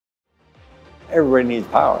Everybody needs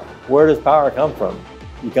power. Where does power come from?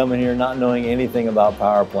 You come in here not knowing anything about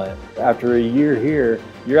power plant. After a year here,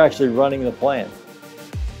 you're actually running the plant.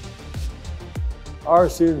 Our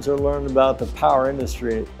students are learning about the power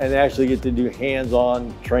industry and they actually get to do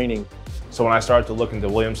hands-on training. So when I started to look into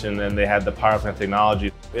Williamson and they had the power plant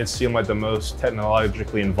technology, it seemed like the most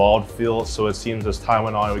technologically involved field. So it seems as time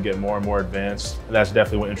went on, it would get more and more advanced. And that's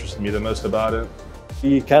definitely what interested me the most about it.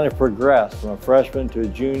 You kind of progress from a freshman to a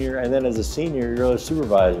junior, and then as a senior, you're a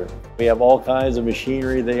supervisor. We have all kinds of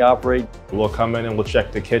machinery they operate. We'll come in and we'll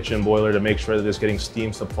check the kitchen boiler to make sure that it's getting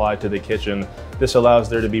steam supplied to the kitchen. This allows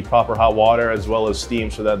there to be proper hot water as well as steam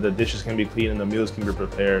so that the dishes can be clean and the meals can be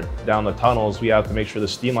prepared. Down the tunnels, we have to make sure the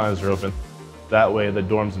steam lines are open. That way the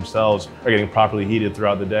dorms themselves are getting properly heated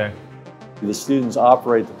throughout the day. The students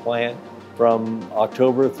operate the plant from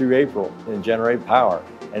October through April and generate power.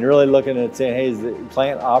 And really looking at saying, hey, is the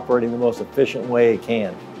plant operating the most efficient way it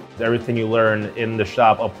can? Everything you learn in the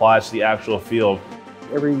shop applies to the actual field.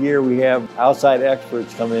 Every year we have outside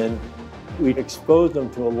experts come in. We expose them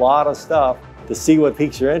to a lot of stuff to see what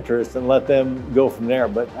piques their interest and let them go from there.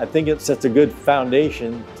 But I think it sets a good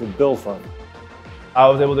foundation to build from. I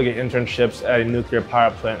was able to get internships at a nuclear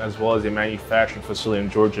power plant as well as a manufacturing facility in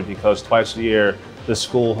Georgia because twice a year the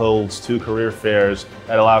school holds 2 career fairs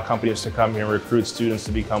that allow companies to come here and recruit students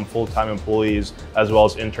to become full-time employees as well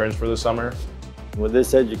as interns for the summer. With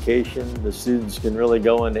this education, the students can really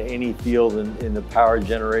go into any field in the power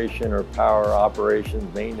generation or power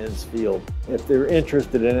operations maintenance field. If they're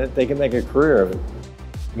interested in it, they can make a career of it.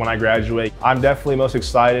 When I graduate, I'm definitely most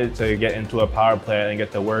excited to get into a power plant and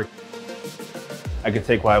get to work. I can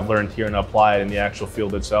take what I've learned here and apply it in the actual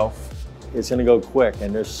field itself. It's going to go quick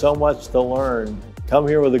and there's so much to learn. Come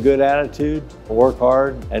here with a good attitude, work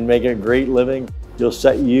hard, and make a great living. You'll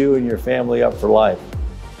set you and your family up for life.